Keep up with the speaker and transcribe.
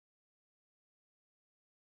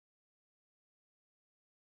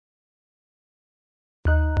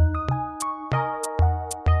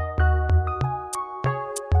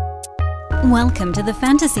Welcome to the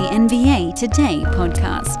Fantasy NBA Today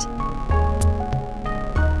podcast.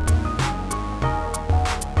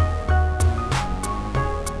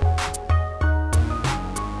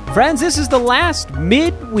 Friends, this is the last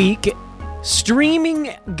midweek streaming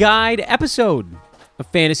guide episode of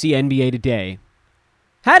Fantasy NBA Today.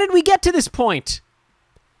 How did we get to this point?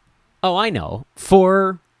 Oh, I know.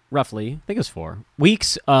 Roughly 4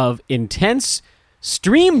 weeks of intense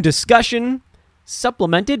stream discussion,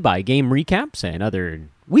 supplemented by game recaps and other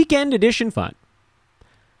weekend edition fun.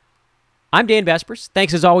 I'm Dan Vespers.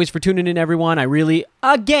 Thanks as always for tuning in, everyone. I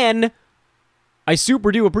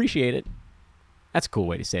super do appreciate it. That's a cool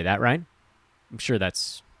way to say that, right? I'm sure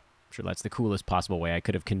that's the coolest possible way I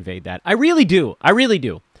could have conveyed that. I really do.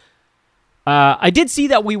 I did see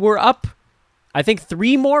that we were up, I think,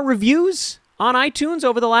 3 more reviews on iTunes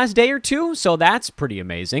over the last day or two, so that's pretty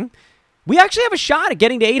amazing. We actually have a shot at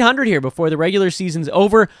getting to 800 here before the regular season's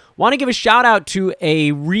over. Want to give a shout out to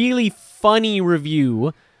a really funny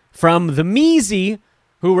review from the Measy,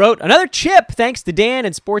 who wrote another chip thanks to Dan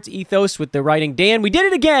and Sports Ethos with the writing, Dan, we did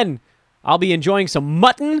it again. I'll be enjoying some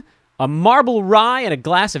mutton, a marble rye, and a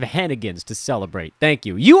glass of Hennigans to celebrate. Thank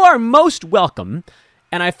you. You are most welcome.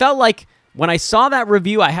 And I felt like when I saw that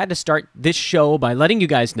review, I had to start this show by letting you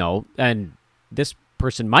guys know, and this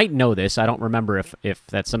person might know this. I don't remember if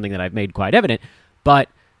that's something that I've made quite evident, but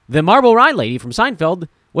the marble rye lady from Seinfeld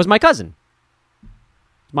was my cousin.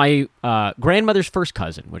 My grandmother's first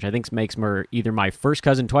cousin, which I think makes her either my first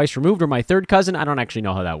cousin twice removed or my third cousin. I don't actually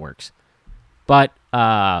know how that works. But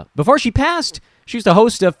before she passed, she used to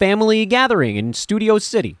host a family gathering in Studio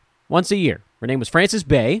City once a year. Her name was Frances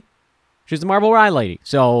Bay. She's the marble rye lady.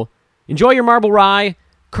 So enjoy your marble rye,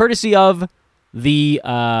 courtesy of the,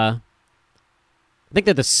 I think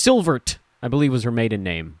that the Silvert, I believe, was her maiden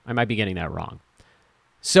name. I might be getting that wrong.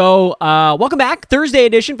 So welcome back. Thursday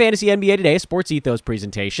edition, Fantasy NBA Today, Sports Ethos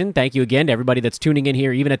presentation. Thank you again to everybody that's tuning in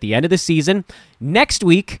here, even at the end of the season. Next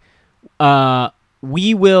week, we're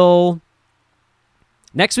going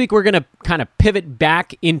to kind of pivot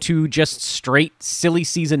back into just straight silly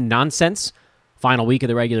season nonsense. Final week of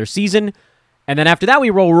the regular season. And then after that, we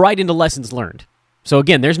roll right into lessons learned. So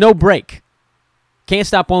again, there's no break. Can't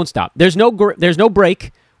stop, won't stop. There's no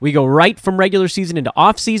break. We go right from regular season into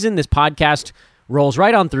off season. This podcast rolls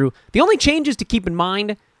right on through. The only changes to keep in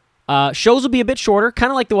mind, shows will be a bit shorter, kind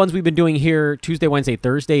of like the ones we've been doing here Tuesday, Wednesday,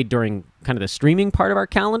 Thursday during kind of the streaming part of our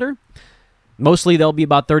calendar. Mostly they'll be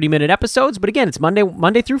about 30-minute episodes, but again, it's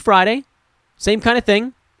Monday through Friday. Same kind of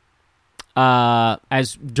thing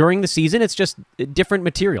as during the season. It's just different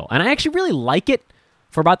material. And I actually really like it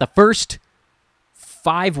for about the first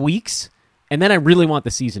 5 weeks, and then I really want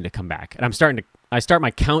the season to come back. And I start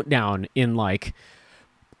my countdown in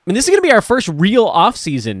this is going to be our first real off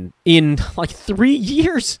season in 3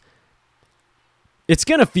 years. It's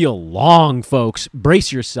going to feel long, folks.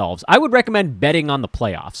 Brace yourselves. I would recommend betting on the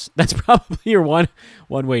playoffs. That's probably your one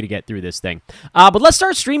way to get through this thing. But let's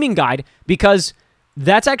start streaming guide, because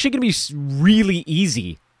that's actually going to be really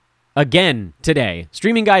easy again today.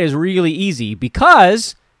 Streaming guide is really easy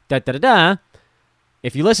because,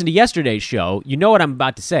 if you listen to yesterday's show, you know what I'm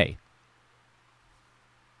about to say.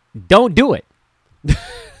 Don't do it.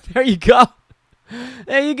 There you go.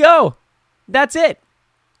 There you go. That's it.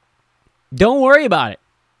 Don't worry about it.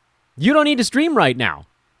 You don't need to stream right now.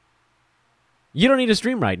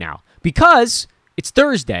 Because it's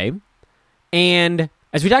Thursday, and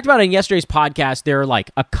as we talked about in yesterday's podcast, there are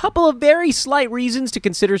a couple of very slight reasons to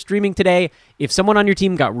consider streaming today. If someone on your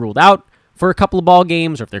team got ruled out for a couple of ball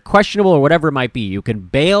games, or if they're questionable or whatever it might be, you can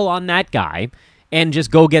bail on that guy and just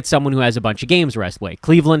go get someone who has a bunch of games rest way.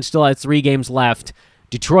 Cleveland still has 3 games left.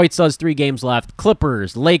 Detroit still has 3 games left.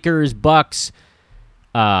 Clippers, Lakers, Bucks,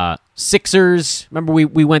 Sixers. Remember,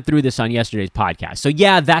 we went through this on yesterday's podcast. So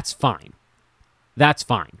yeah, that's fine.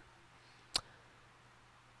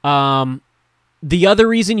 The other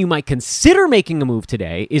reason you might consider making a move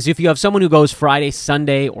today is if you have someone who goes Friday,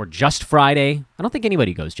 Sunday, or just Friday. I don't think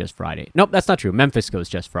anybody goes just Friday. Nope, that's not true. Memphis goes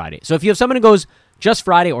just Friday. So if you have someone who goes just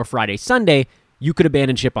Friday or Friday, Sunday, you could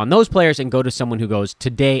abandon ship on those players and go to someone who goes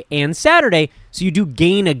today and Saturday, so you do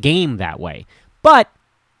gain a game that way. But,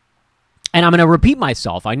 and I'm going to repeat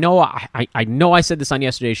myself, I know I said this on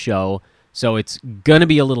yesterday's show, so it's going to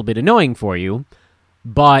be a little bit annoying for you,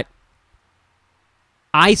 but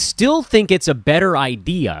I still think it's a better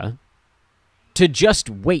idea to just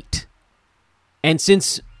wait. And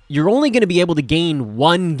since you're only going to be able to gain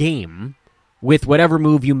 1 game with whatever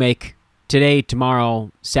move you make today,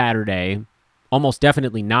 tomorrow, Saturday, almost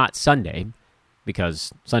definitely not Sunday,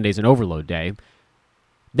 because Sunday's an overload day,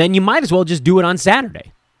 then you might as well just do it on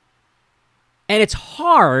Saturday. And it's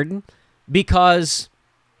hard because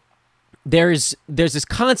there's this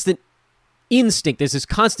constant instinct, there's this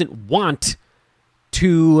constant want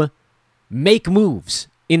to make moves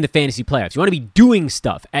in the fantasy playoffs. You want to be doing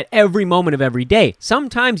stuff at every moment of every day.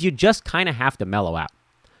 Sometimes you just kind of have to mellow out.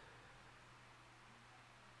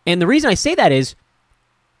 And the reason I say that is,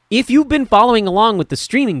 if you've been following along with the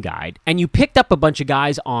streaming guide and you picked up a bunch of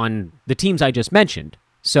guys on the teams I just mentioned,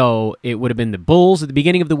 so it would have been the Bulls at the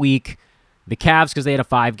beginning of the week, the Cavs because they had a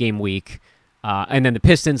 5-game week, and then the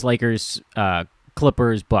Pistons, Lakers,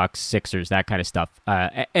 Clippers, Bucks, Sixers, that kind of stuff,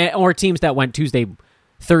 or teams that went Tuesday,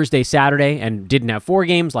 Thursday, Saturday, and didn't have 4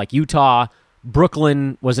 games, like Utah.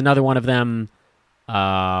 Brooklyn was another one of them.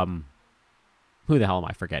 Who the hell am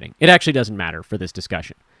I forgetting? It actually doesn't matter for this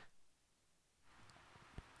discussion.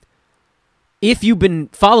 If you've been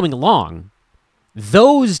following along,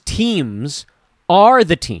 those teams are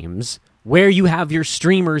the teams where you have your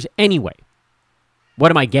streamers anyway.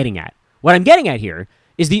 What am I getting at? What I'm getting at here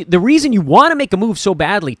is the reason you want to make a move so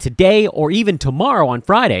badly today or even tomorrow on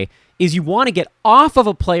Friday is you want to get off of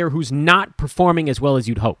a player who's not performing as well as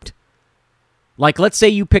you'd hoped. Like, let's say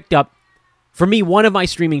you picked up, for me, one of my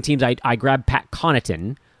streaming teams, I grabbed Pat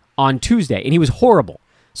Connaughton on Tuesday, and he was horrible.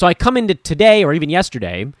 So I come into today or even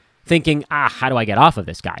yesterday thinking, how do I get off of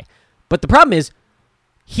this guy? But the problem is,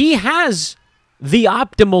 he has the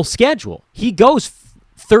optimal schedule. He goes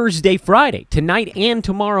Thursday, Friday, tonight and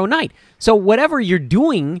tomorrow night. So whatever you're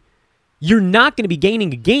doing, you're not going to be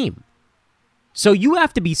gaining a game. So you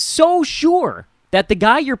have to be so sure that the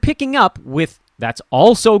guy you're picking up with, that's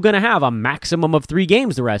also going to have a maximum of 3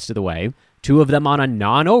 games the rest of the way, 2 of them on a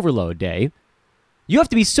non-overload day. You have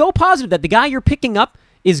to be so positive that the guy you're picking up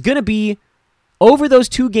is going to be, over those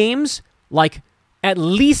 2 games, like at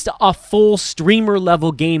least a full streamer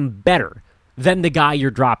level game better than the guy you're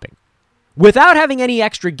dropping without having any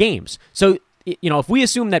extra games. So, if we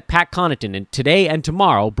assume that Pat Connaughton and today and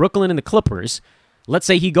tomorrow, Brooklyn and the Clippers, let's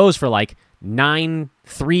say he goes for like 9,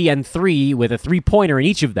 3, and 3 with a 3-pointer in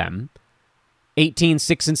each of them, 18,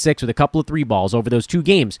 6, and 6 with a couple of 3 balls over those 2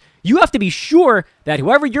 games. You have to be sure that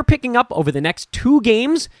whoever you're picking up over the next 2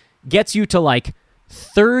 games gets you to like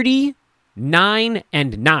 30, 9,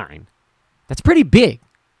 and 9. That's pretty big.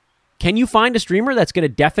 Can you find a streamer that's going to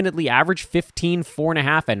definitely average 15,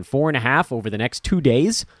 4.5, and 4.5 over the next 2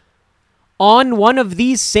 days on one of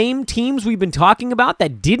these same teams we've been talking about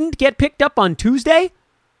that didn't get picked up on Tuesday?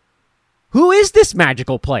 Who is this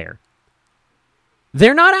magical player?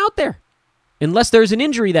 They're not out there. Unless there's an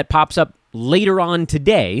injury that pops up later on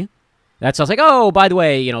today. That sounds like, oh, by the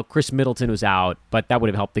way, Chris Middleton was out, but that would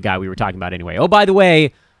have helped the guy we were talking about anyway. Oh, by the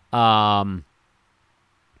way, I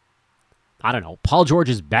don't know, Paul George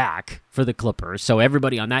is back for the Clippers, so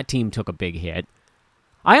everybody on that team took a big hit.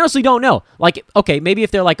 I honestly don't know. Like, okay, maybe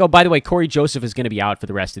if they're like, oh, by the way, Corey Joseph is going to be out for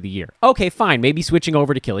the rest of the year. Okay, fine. Maybe switching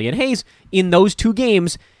over to Killian Hayes in those 2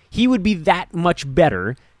 games, he would be that much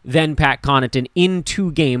better than Pat Connaughton in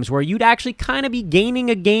 2 games where you'd actually kind of be gaining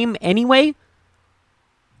a game anyway.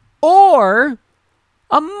 Or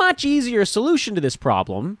a much easier solution to this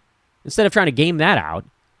problem, instead of trying to game that out,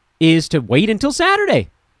 is to wait until Saturday.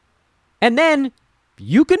 And then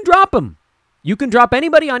you can drop him. You can drop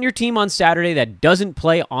anybody on your team on Saturday that doesn't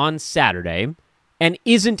play on Saturday and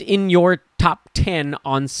isn't in your top 10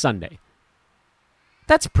 on Sunday.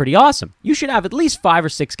 That's pretty awesome. You should have at least 5 or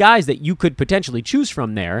 6 guys that you could potentially choose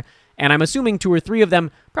from there, and I'm assuming 2 or 3 of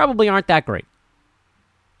them probably aren't that great.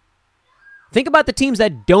 Think about the teams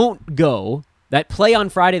that don't go, that play on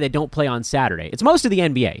Friday, that don't play on Saturday. It's most of the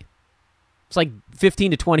NBA. It's like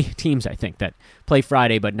 15 to 20 teams, I think, that play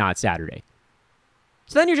Friday but not Saturday.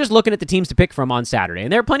 So then you're just looking at the teams to pick from on Saturday,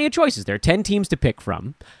 and there are plenty of choices. There are 10 teams to pick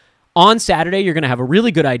from. On Saturday, you're going to have a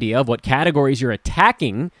really good idea of what categories you're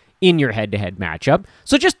attacking in your head-to-head matchup,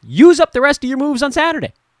 so just use up the rest of your moves on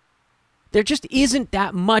Saturday. There just isn't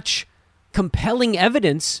that much compelling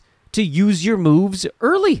evidence to use your moves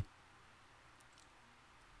early.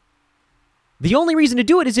 The only reason to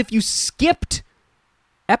do it is if you skipped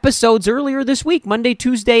episodes earlier this week, Monday,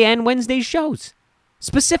 Tuesday, and Wednesday's shows.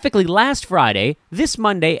 Specifically last Friday, this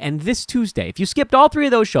Monday, and this Tuesday. If you skipped all 3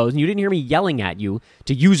 of those shows and you didn't hear me yelling at you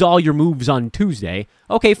to use all your moves on Tuesday,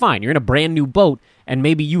 okay, fine. You're in a brand new boat, and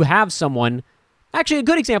maybe you have someone. Actually, a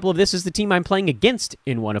good example of this is the team I'm playing against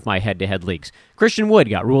in one of my head-to-head leagues. Christian Wood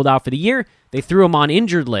got ruled out for the year. They threw him on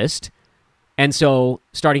injured list, and so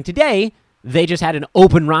starting today, they just had an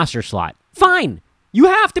open roster slot. Fine. You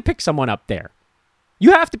have to pick someone up there.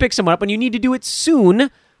 You have to pick someone up, and you need to do it soon,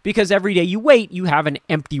 because every day you wait, you have an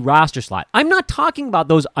empty roster slot. I'm not talking about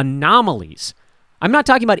those anomalies. I'm not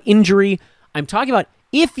talking about injury. I'm talking about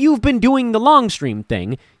if you've been doing the long stream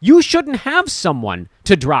thing, you shouldn't have someone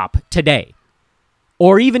to drop today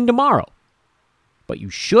or even tomorrow. But you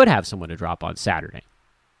should have someone to drop on Saturday.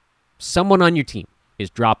 Someone on your team is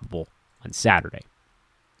droppable on Saturday.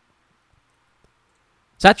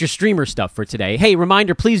 So that's your streamer stuff for today. Hey,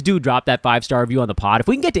 reminder, please do drop that 5-star review on the pod. If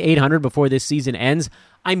we can get to 800 before this season ends,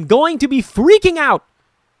 I'm going to be freaking out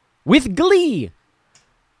with glee.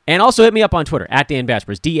 And also hit me up on Twitter, at Dan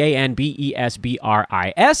Besbris,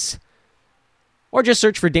 DanBesbris. Or just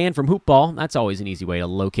search for Dan from Hoopball. That's always an easy way to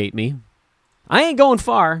locate me. I ain't going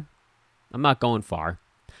far. I'm not going far.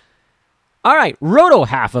 All right, Roto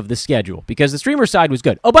half of the schedule, because the streamer side was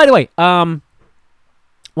good. Oh, by the way,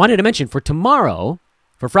 wanted to mention for tomorrow,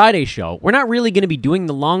 for Friday's show, we're not really going to be doing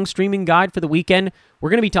the long streaming guide for the weekend. We're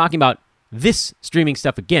going to be talking about this streaming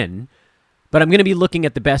stuff again, but I'm going to be looking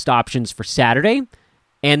at the best options for Saturday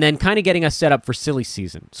and then kind of getting us set up for silly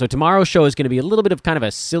season. So tomorrow's show is going to be a little bit of kind of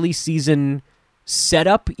a silly season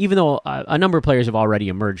setup, even though a number of players have already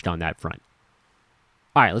emerged on that front.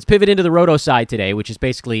 All right, let's pivot into the Roto side today, which is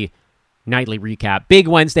basically nightly recap. Big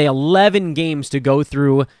Wednesday, 11 games to go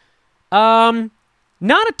through.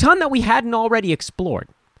 Not a ton that we hadn't already explored.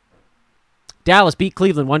 Dallas beat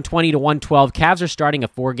Cleveland 120-112. Cavs are starting a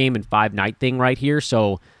 4-game and 5-night thing right here,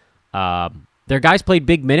 so their guys played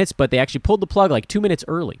big minutes, but they actually pulled the plug like 2 minutes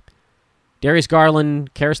early. Darius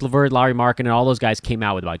Garland, Karis LeVert, Lauri Markkanen, and all those guys came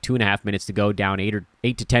out with about 2.5 minutes to go, down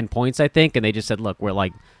 8 to 10 points, I think, and they just said, look, we're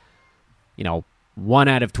like, 1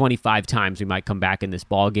 out of 25 times we might come back in this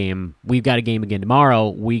ball game. We've got a game again tomorrow.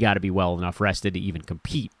 We got to be well enough rested to even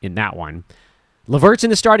compete in that one. LeVert's in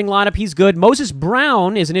the starting lineup. He's good. Moses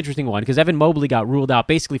Brown is an interesting one because Evan Mobley got ruled out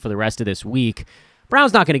basically for the rest of this week.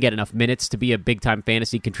 Brown's not going to get enough minutes to be a big-time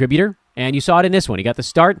fantasy contributor, and you saw it in this one. He got the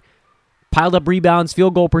start, piled up rebounds,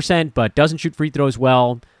 field goal percent, but doesn't shoot free throws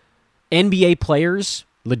well. NBA players,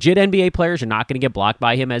 legit NBA players, are not going to get blocked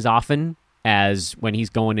by him as often as when he's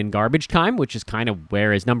going in garbage time, which is kind of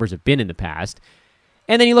where his numbers have been in the past.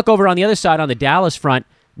 And then you look over on the other side on the Dallas front,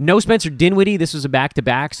 no Spencer Dinwiddie. This was a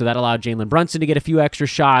back-to-back, so that allowed Jalen Brunson to get a few extra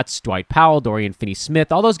shots, Dwight Powell, Dorian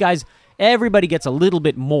Finney-Smith, all those guys, everybody gets a little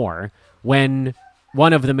bit more when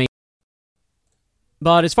one of the main...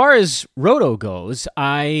 But as far as Roto goes,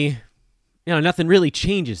 nothing really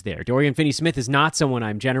changes there. Dorian Finney-Smith is not someone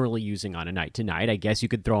I'm generally using on a night-to-night. I guess you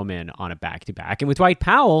could throw him in on a back-to-back. And with Dwight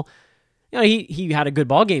Powell, he had a good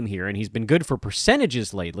ball game here, and he's been good for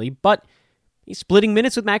percentages lately, but he's splitting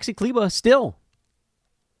minutes with Maxi Kleber still.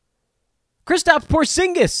 Kristaps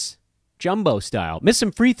Porzingis, jumbo style. Missed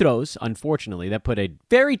some free throws, unfortunately. That put a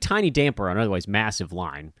very tiny damper on an otherwise massive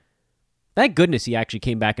line. Thank goodness he actually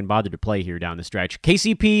came back and bothered to play here down the stretch.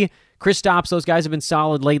 KCP, Kristaps, those guys have been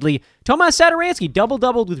solid lately. Tomas Satoransky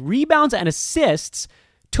double-doubled with rebounds and assists,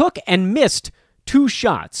 took and missed 2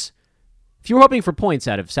 shots. If you were hoping for points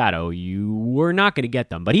out of Sato, you were not going to get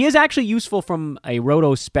them. But he is actually useful from a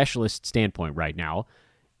Roto specialist standpoint right now,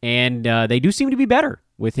 and they do seem to be better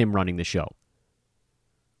with him running the show.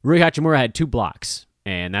 Rui Hachimura had 2 blocks,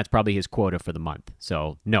 and that's probably his quota for the month.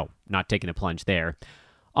 So, no, not taking a plunge there.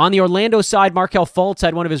 On the Orlando side, Markelle Fultz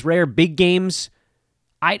had one of his rare big games.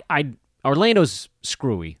 Orlando's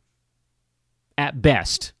screwy at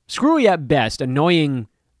best. Screwy at best. Annoying,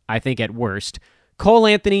 I think, at worst. Cole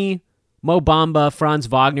Anthony, Mo Bamba, Franz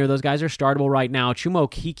Wagner, those guys are startable right now. Chuma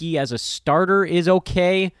Okeke as a starter is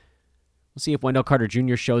okay. We'll see if Wendell Carter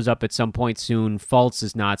Jr. shows up at some point soon. Fultz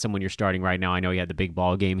is not someone you're starting right now. I know he had the big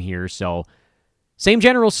ball game here, so same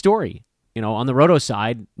general story. On the Roto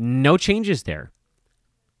side, no changes there.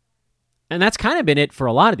 And that's kind of been it for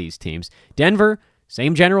a lot of these teams. Denver,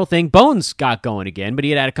 same general thing. Bones got going again, but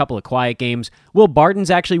he had a couple of quiet games. Will Barton's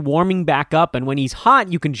actually warming back up, and when he's hot,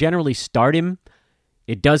 you can generally start him.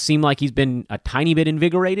 It does seem like he's been a tiny bit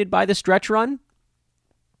invigorated by the stretch run.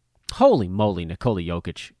 Holy moly, Nikola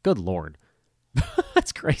Jokic. Good Lord.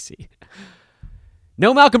 That's crazy.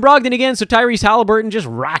 No Malcolm Brogdon again, so Tyrese Halliburton just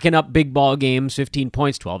racking up big ball games. 15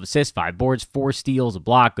 points, 12 assists, 5 boards, 4 steals, a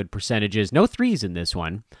block, good percentages. No threes in this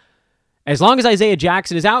one. As long as Isaiah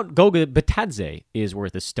Jackson is out, Goga Bitadze is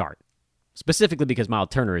worth a start. Specifically because Miles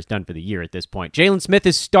Turner is done for the year at this point. Jalen Smith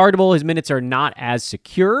is startable. His minutes are not as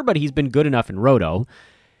secure, but he's been good enough in Roto.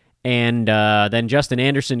 And then Justin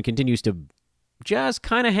Anderson continues to just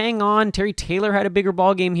kind of hang on. Terry Taylor had a bigger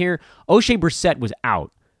ball game here. O'Shea Brissett was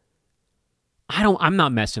out. I'm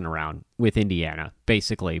not messing around with Indiana,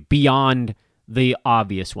 basically, beyond the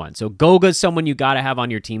obvious one. So Goga's someone you got to have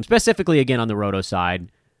on your team, specifically, again, on the Roto side.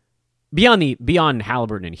 Beyond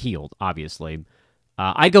Halliburton and Hield, obviously.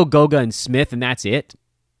 I'd go Goga and Smith, and that's it,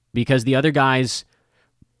 because the other guys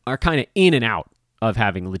are kind of in and out of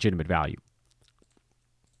having legitimate value.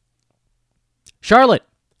 Charlotte,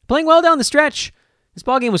 playing well down the stretch. This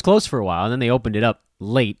ballgame was close for a while, and then they opened it up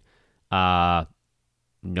late. No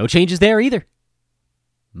changes there either.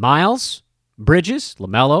 Miles, Bridges,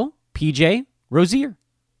 LaMelo, PJ, Rozier.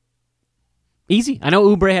 Easy. I know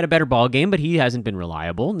Oubre had a better ball game, but he hasn't been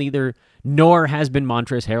reliable. Nor has been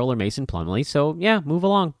Montrezl Harrell or Mason Plumlee. So, yeah, move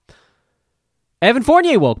along. Evan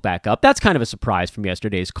Fournier woke back up. That's kind of a surprise from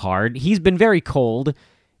yesterday's card. He's been very cold.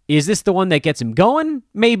 Is this the one that gets him going?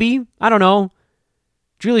 Maybe. I don't know.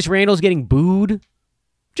 Julius Randle's getting booed.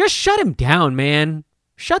 Just shut him down, man.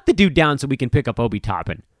 Shut the dude down so we can pick up Obi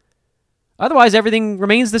Toppin. Otherwise, everything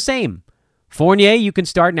remains the same. Fournier, you can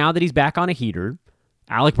start now that he's back on a heater.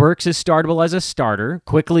 Alec Burks is startable as a starter.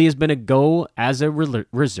 Quickly has been a go as a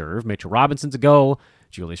reserve. Mitchell Robinson's a go.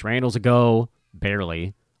 Julius Randle's a go.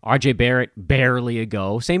 Barely. RJ Barrett, barely a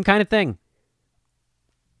go. Same kind of thing.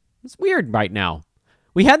 It's weird right now.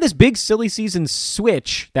 We had this big silly season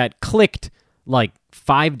switch that clicked like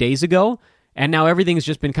 5 days ago, and now everything's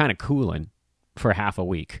just been kind of cooling for half a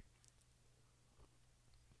week.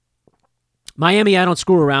 Miami, I don't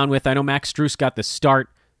screw around with. I know Max Strus got the start.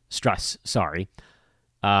 Struss, sorry.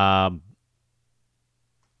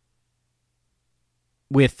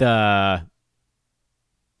 With the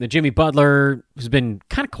Jimmy Butler, who's been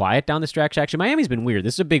kind of quiet down the stretch. Actually, Miami's been weird.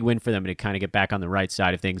 This is a big win for them to kind of get back on the right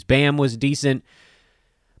side of things. Bam was decent.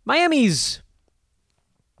 Miami's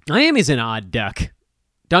an odd duck.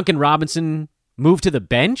 Duncan Robinson moved to the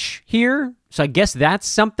bench here, so I guess that's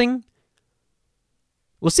something.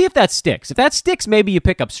 We'll see if that sticks. If that sticks, maybe you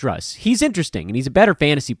pick up Struss. He's interesting, and he's a better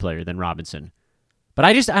fantasy player than Robinson. But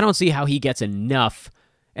I don't see how he gets enough.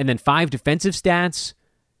 And then 5 defensive stats?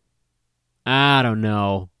 I don't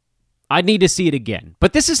know. I'd need to see it again.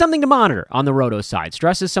 But this is something to monitor on the Roto side.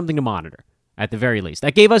 Struss is something to monitor, at the very least.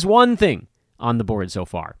 That gave us one thing on the board so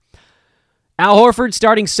far. Al Horford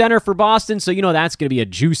starting center for Boston, so you know that's going to be a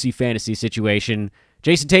juicy fantasy situation.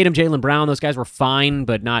 Jason Tatum, Jaylen Brown, those guys were fine,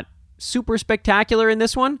 but not super spectacular in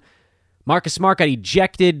this one. Marcus Smart got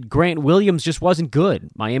ejected. Grant Williams just wasn't good.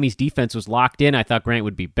 Miami's defense was locked in. I thought Grant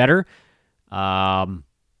would be better.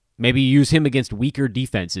 Maybe use him against weaker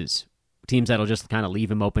defenses. Teams that'll just kind of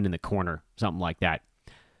leave him open in the corner. Something like that.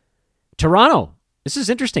 Toronto. This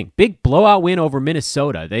is interesting. Big blowout win over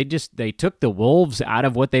Minnesota. They took the Wolves out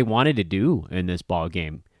of what they wanted to do in this ball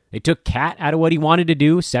game. They took Cat out of what he wanted to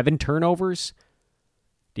do. 7 turnovers.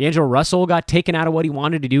 D'Angelo Russell got taken out of what he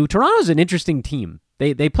wanted to do. Toronto's an interesting team.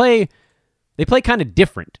 They play kind of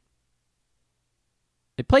different.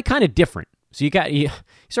 They play kind of different. So you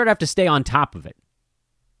sort of have to stay on top of it.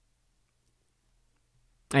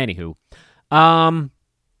 Anywho.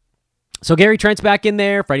 So Gary Trent's back in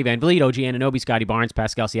there. Freddie VanVleet, OG Anunoby, Scotty Barnes,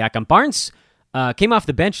 Pascal Siakam. Barnes came off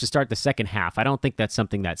the bench to start the second half. I don't think that's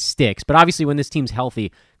something that sticks. But obviously when this team's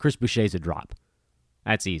healthy, Chris Boucher's a drop.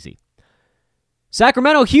 That's easy.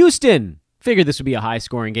 Sacramento, Houston. Figured this would be a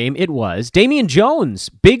high-scoring game. It was. Damian Jones,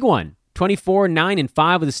 big one. 24, 9, and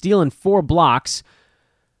 5 with a steal and 4 blocks.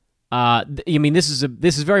 This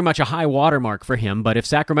is very much a high watermark for him, but if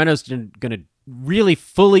Sacramento's going to really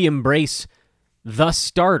fully embrace the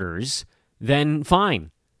starters, then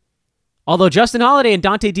fine. Although Justin Holiday and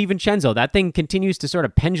Dante DiVincenzo, that thing continues to sort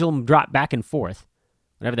of pendulum drop back and forth.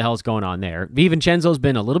 Whatever the hell's going on there. DiVincenzo's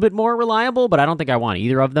been a little bit more reliable, but I don't think I want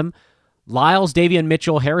either of them. Lyles, Davion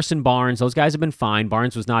Mitchell, Harrison Barnes, those guys have been fine.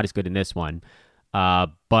 Barnes was not as good in this one.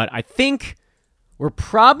 But I think we're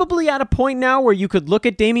probably at a point now where you could look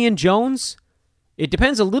at Damian Jones. It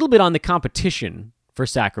depends a little bit on the competition for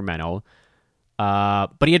Sacramento.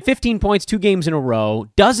 But he had 15 points 2 games in a row.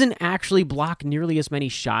 Doesn't actually block nearly as many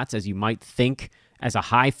shots as you might think as a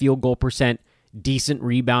high field goal percent, decent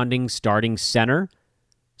rebounding starting center.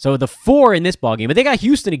 So the 4 in this ballgame. But they got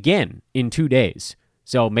Houston again in 2 days.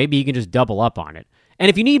 So maybe you can just double up on it. And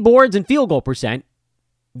if you need boards and field goal percent,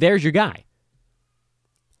 there's your guy.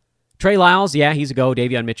 Trey Lyles, yeah, he's a go.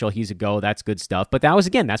 Davion Mitchell, he's a go. That's good stuff. But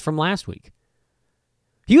that's from last week.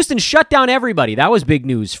 Houston shut down everybody. That was big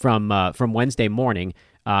news from Wednesday morning.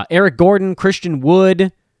 Eric Gordon, Christian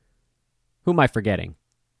Wood. Who am I forgetting?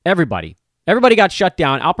 Everybody. Everybody got shut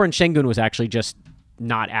down. Alperen Şengün was actually just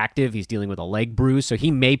not active. He's dealing with a leg bruise, so he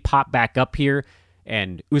may pop back up here.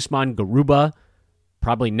 And Usman Garuba,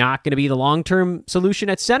 probably not going to be the long-term solution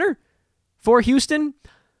at center for Houston.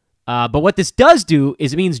 But what this does do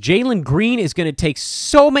is it means Jalen Green is going to take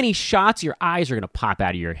so many shots, your eyes are going to pop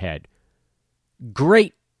out of your head.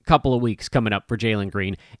 Great couple of weeks coming up for Jalen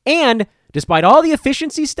Green. And despite all the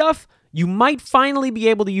efficiency stuff, you might finally be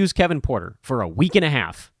able to use Kevin Porter for a week and a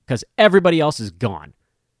half because everybody else is gone.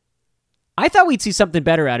 I thought we'd see something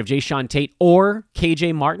better out of Jayshawn Tate or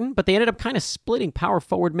KJ Martin, but they ended up kind of splitting power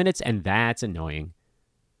forward minutes, and that's annoying.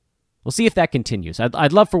 We'll see if that continues.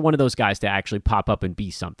 I'd love for one of those guys to actually pop up and be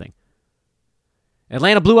something.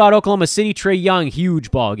 Atlanta blew out Oklahoma City. Trae Young, huge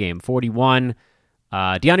ball game, 41.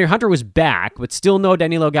 DeAndre Hunter was back, but still no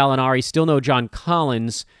Danilo Gallinari, still no John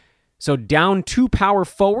Collins. So down 2 power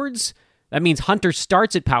forwards. That means Hunter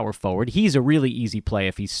starts at power forward. He's a really easy play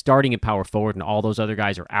if he's starting at power forward and all those other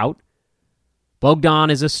guys are out. Bogdan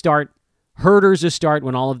is a start. Herder's a start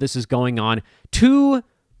when all of this is going on. 2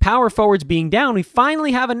 power forwards being down. We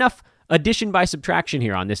finally have enough addition by subtraction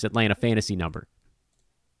here on this Atlanta fantasy number.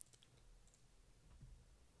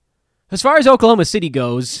 As far as Oklahoma City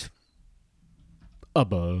goes, I'm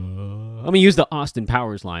going to use the Austin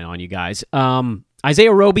Powers line on you guys.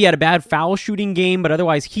 Isaiah Roby had a bad foul shooting game, but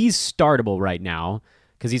otherwise he's startable right now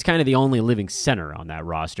because he's kind of the only living center on that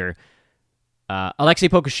roster. Alexei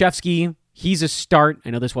Pokusevski, he's a start. I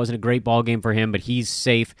know this wasn't a great ball game for him, but he's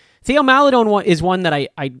safe. Theo Maledon is one that I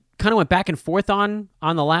kind of went back and forth on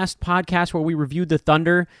the last podcast where we reviewed the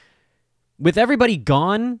Thunder. With everybody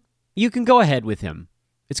gone, you can go ahead with him.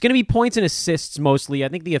 It's going to be points and assists mostly. I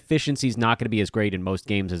think the efficiency is not going to be as great in most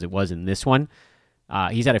games as it was in this one.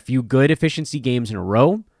 He's had a few good efficiency games in a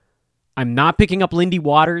row. I'm not picking up Lindy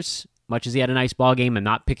Waters, much as he had a nice ball game. I'm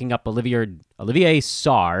not picking up Olivier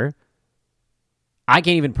Sarr. I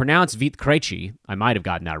can't even pronounce Vit Krejci. I might have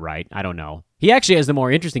gotten that right. I don't know. He actually has the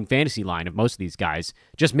more interesting fantasy line of most of these guys.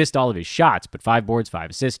 Just missed all of his shots, but 5 boards,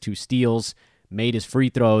 5 assists, 2 steals, made his free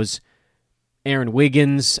throws. Aaron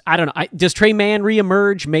Wiggins. I don't know. Does Trey Mann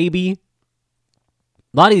reemerge? Maybe. A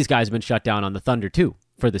lot of these guys have been shut down on the Thunder, too,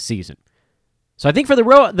 for the season. So I think for the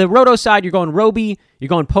Roto side, you're going Roby, you're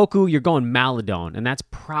going Poku, you're going Maledon, and that's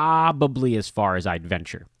probably as far as I'd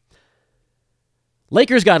venture.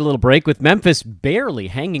 Lakers got a little break with Memphis barely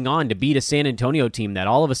hanging on to beat a San Antonio team that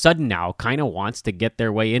all of a sudden now kind of wants to get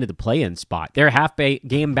their way into the play-in spot. They're half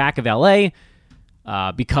game back of LA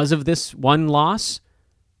because of this one loss.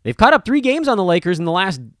 They've caught up 3 games on the Lakers in the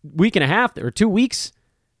last week and a half, or 2 weeks.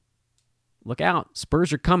 Look out.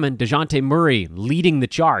 Spurs are coming. DeJounte Murray leading the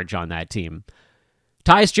charge on that team.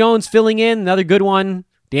 Tyus Jones filling in, another good one.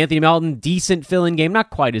 D'Anthony Melton, decent fill-in game. Not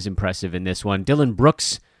quite as impressive in this one. Dylan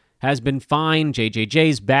Brooks has been fine.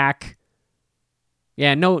 JJJ's back.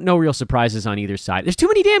 Yeah, no real surprises on either side. There's too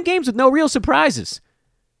many damn games with no real surprises.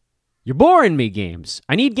 You're boring me, games.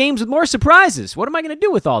 I need games with more surprises. What am I going to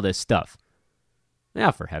do with all this stuff?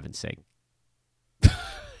 Yeah, for heaven's sake.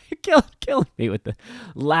 You're killing me with the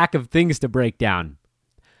lack of things to break down.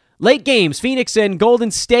 Late games, Phoenix and Golden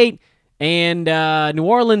State and New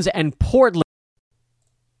Orleans and Portland.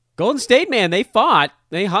 Golden State, man, they fought.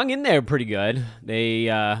 They hung in there pretty good. They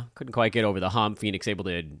couldn't quite get over the hump. Phoenix able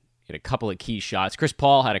to hit a couple of key shots. Chris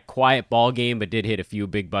Paul had a quiet ball game, but did hit a few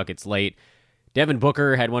big buckets late. Devin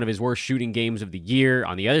Booker had one of his worst shooting games of the year.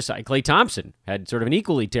 On the other side, Klay Thompson had sort of an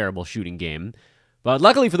equally terrible shooting game. But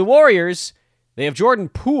luckily for the Warriors, they have Jordan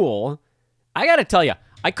Poole. I got to tell you,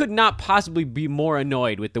 I could not possibly be more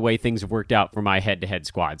annoyed with the way things have worked out for my head-to-head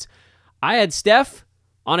squads. I had Steph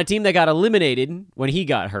on a team that got eliminated when he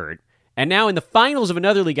got hurt. And now in the finals of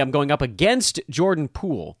another league, I'm going up against Jordan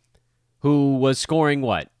Poole, who was scoring,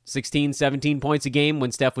 16, 17 points a game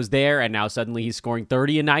when Steph was there, and now suddenly he's scoring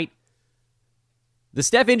 30 a night. The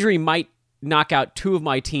Steph injury might knock out 2 of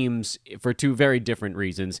my teams for 2 very different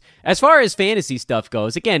reasons. As far as fantasy stuff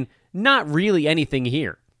goes, again, not really anything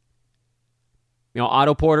here.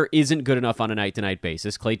 Otto Porter isn't good enough on a night-to-night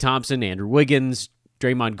basis. Klay Thompson, Andrew Wiggins,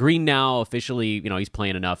 Draymond Green now officially, he's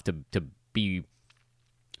playing enough to be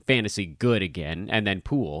fantasy good again, and then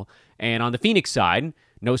Poole. And on the Phoenix side,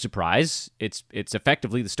 no surprise, it's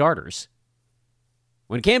effectively the starters.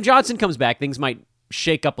 When Cam Johnson comes back, things might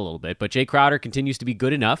shake up a little bit, but Jay Crowder continues to be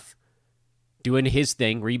good enough, doing his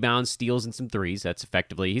thing, rebounds, steals, and some threes. That's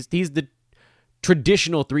effectively, he's the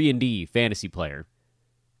traditional 3-and-D fantasy player.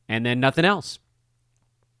 And then nothing else.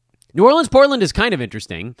 New Orleans-Portland is kind of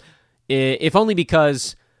interesting, if only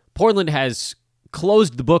because Portland has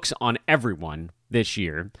closed the books on everyone this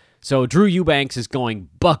year. So Drew Eubanks is going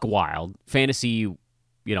buck wild. Fantasy,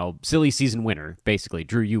 silly season winner, basically,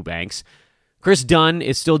 Drew Eubanks. Chris Dunn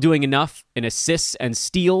is still doing enough in assists and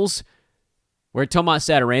steals, where Tomas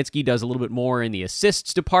Satoransky does a little bit more in the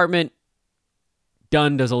assists department.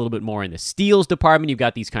 Dunn does a little bit more in the steals department. You've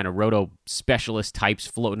got these kind of roto specialist types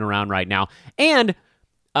floating around right now. And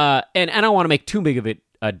I don't want to make too big of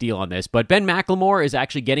a deal on this, but Ben McLemore is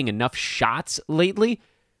actually getting enough shots lately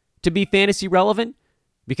to be fantasy relevant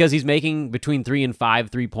because he's making between 3 and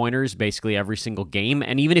 5 3-pointers basically every single game.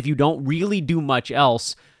 And even if you don't really do much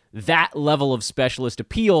else, that level of specialist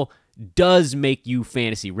appeal does make you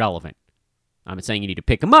fantasy relevant. I'm not saying you need to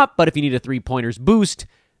pick him up, but if you need a 3-pointers boost,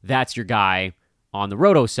 that's your guy on the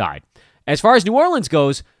roto side. As far as New Orleans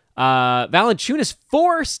goes, Valanciunas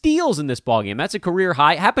 4 steals in this ballgame. That's a career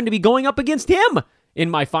high. Happened to be going up against him in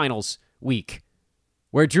my finals week,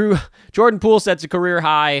 where Jordan Poole sets a career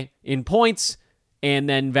high in points, and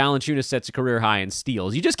then Valanciunas sets a career high in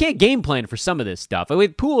steals. You just can't game plan for some of this stuff.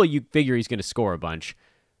 With Poole, you figure he's going to score a bunch.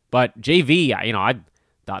 But JV, I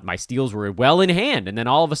thought my steals were well in hand, and then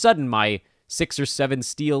all of a sudden my 6 or 7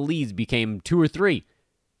 steal leads became 2 or 3,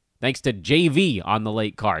 thanks to JV on the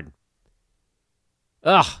late card.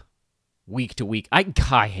 Ugh. Week to week.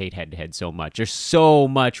 I hate head-to-head so much. There's so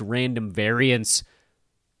much random variance.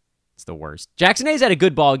 It's the worst. Jackson Hayes had a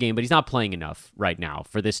good ball game, but he's not playing enough right now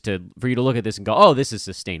for you to look at this and go, oh, this is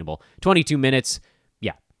sustainable. 22 minutes,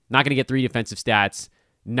 yeah. Not going to get 3 defensive stats.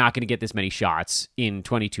 Not going to get this many shots in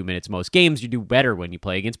 22 minutes most games. You do better when you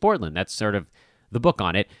play against Portland. That's sort of the book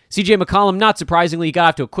on it. CJ McCollum, not surprisingly, got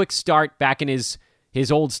off to a quick start back in his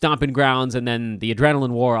old stomping grounds, and then the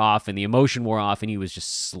adrenaline wore off and the emotion wore off, and he was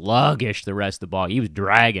just sluggish the rest of the ball. He was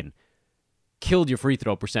dragging. Killed your free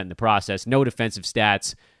throw percent in the process. No defensive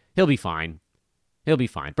stats. He'll be fine.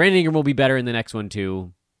 Brandon Ingram will be better in the next one,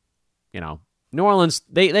 too. New Orleans,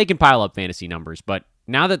 they can pile up fantasy numbers, but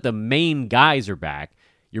now that the main guys are back,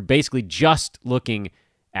 you're basically just looking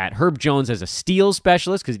at Herb Jones as a steal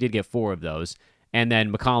specialist, because he did get 4 of those, and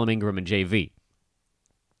then McCollum, Ingram, and JV.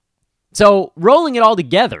 So, rolling it all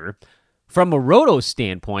together, from a roto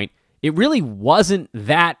standpoint, it really wasn't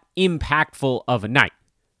that impactful of a night.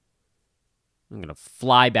 I'm going to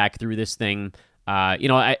fly back through this thing.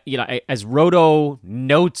 As roto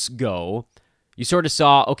notes go, you sort of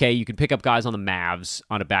saw, okay, you can pick up guys on the Mavs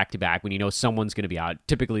on a back-to-back when you know someone's going to be out.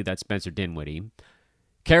 Typically, that's Spencer Dinwiddie.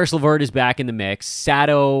 Karis LeVert is back in the mix.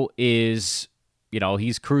 Sato is,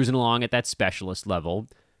 he's cruising along at that specialist level.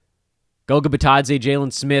 Goga Bitadze,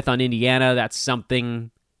 Jalen Smith on Indiana, that's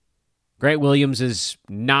something. Grant Williams is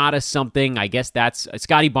not a something. I guess that's...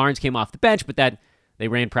 Scotty Barnes came off the bench, but they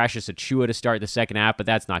ran Precious Achiuwa to start the second half, but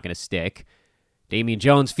that's not going to stick. Damian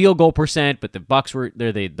Jones, field goal percent, but the blocks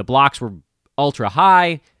were ultra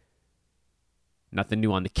high. Nothing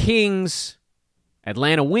new on the Kings.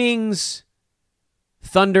 Atlanta Wings.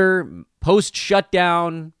 Thunder,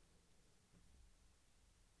 post-shutdown.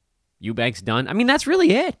 Eubanks done. I mean, that's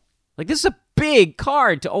really it. This is a big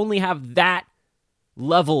card to only have that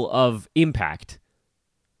level of impact.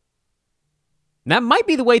 And that might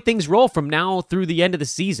be the way things roll from now through the end of the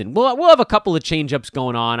season. We'll have a couple of change-ups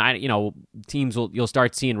going on. Teams you'll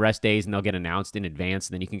start seeing rest days, and they'll get announced in advance,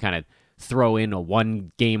 and then you can kind of throw in a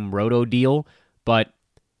 1-game roto deal. But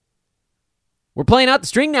we're playing out the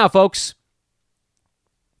string now, folks.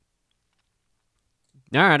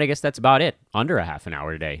 All right, I guess that's about it. Under a half an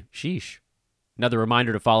hour today. Sheesh. Another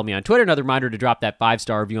reminder to follow me on Twitter. Another reminder to drop that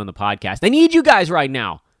 5-star review on the podcast. I need you guys right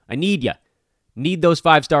now. I need you. Need those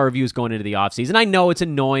 5-star reviews going into the offseason. I know it's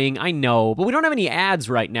annoying. I know. But we don't have any ads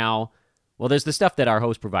right now. Well, there's the stuff that our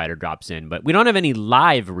host provider drops in. But we don't have any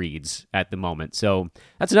live reads at the moment. So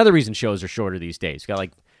that's another reason shows are shorter these days. Got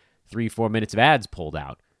 3-4 minutes of ads pulled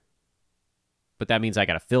out. But that means I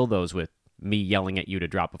got to fill those with me yelling at you to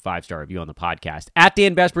drop a 5-star review on the podcast. At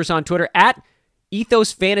Dan Vespers on Twitter. At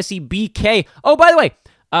Ethos Fantasy BK. Oh, by the way,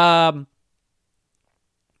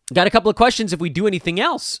 got a couple of questions if we do anything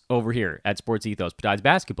else over here at Sports Ethos besides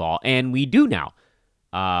basketball, and we do now.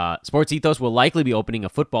 Sports Ethos will likely be opening a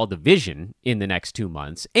football division in the next 2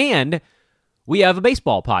 months, and we have a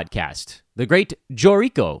baseball podcast. The great Joe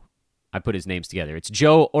Rico, I put his names together. It's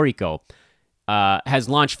Joe Orico, has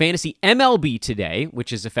launched Fantasy MLB Today,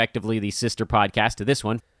 which is effectively the sister podcast to this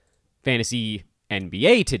one, Fantasy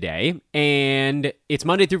NBA Today, and it's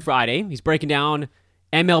Monday through Friday. He's breaking down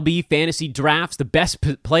MLB fantasy drafts, the best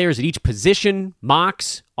players at each position,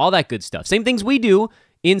 mocks, all that good stuff. Same things we do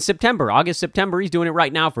in September, August, September. He's doing it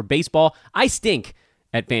right now for baseball. I stink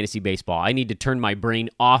at fantasy baseball. I need to turn my brain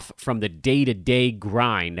off from the day-to-day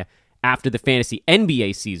grind after the fantasy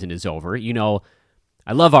NBA season is over.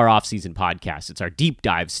 I love our off-season podcast. It's our deep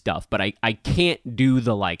dive stuff, but I can't do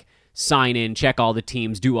the sign in, check all the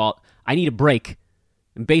teams, I need a break.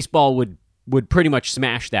 And baseball would pretty much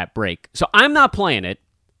smash that break. So I'm not playing it,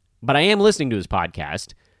 but I am listening to his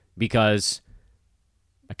podcast because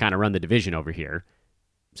I kind of run the division over here.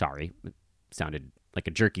 Sorry, it sounded like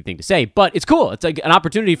a jerky thing to say, but it's cool. It's an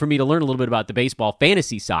opportunity for me to learn a little bit about the baseball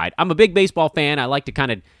fantasy side. I'm a big baseball fan. I like to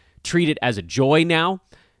kind of treat it as a joy now,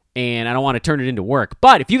 and I don't want to turn it into work.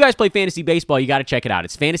 But if you guys play fantasy baseball, you got to check it out.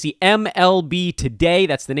 It's Fantasy MLB Today.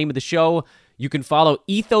 That's the name of the show. You can follow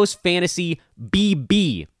Ethos Fantasy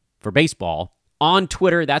BB for baseball on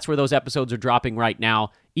Twitter. That's where those episodes are dropping right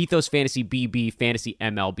now. Ethos Fantasy BB, Fantasy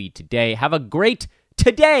MLB Today. Have a great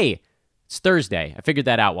today. It's Thursday. I figured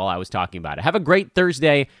that out while I was talking about it. Have a great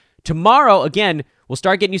Thursday. Tomorrow, again, we'll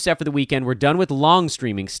start getting you set for the weekend. We're done with long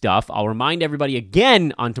streaming stuff. I'll remind everybody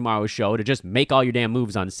again on tomorrow's show to just make all your damn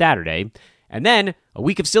moves on Saturday. And then a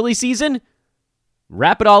week of silly season.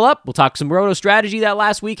 Wrap it all up. We'll talk some roto strategy that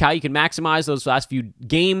last week, how you can maximize those last few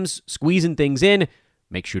games, squeezing things in.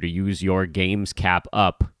 Make sure to use your games cap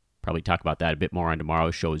up. Probably talk about that a bit more on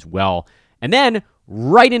tomorrow's show as well. And then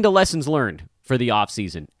right into lessons learned for the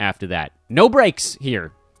offseason after that. No breaks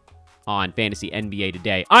here on Fantasy NBA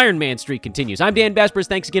Today. Iron Man streak continues. I'm Dan Vespers.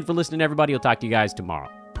 Thanks again for listening, everybody. I'll talk to you guys tomorrow.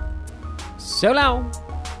 So long.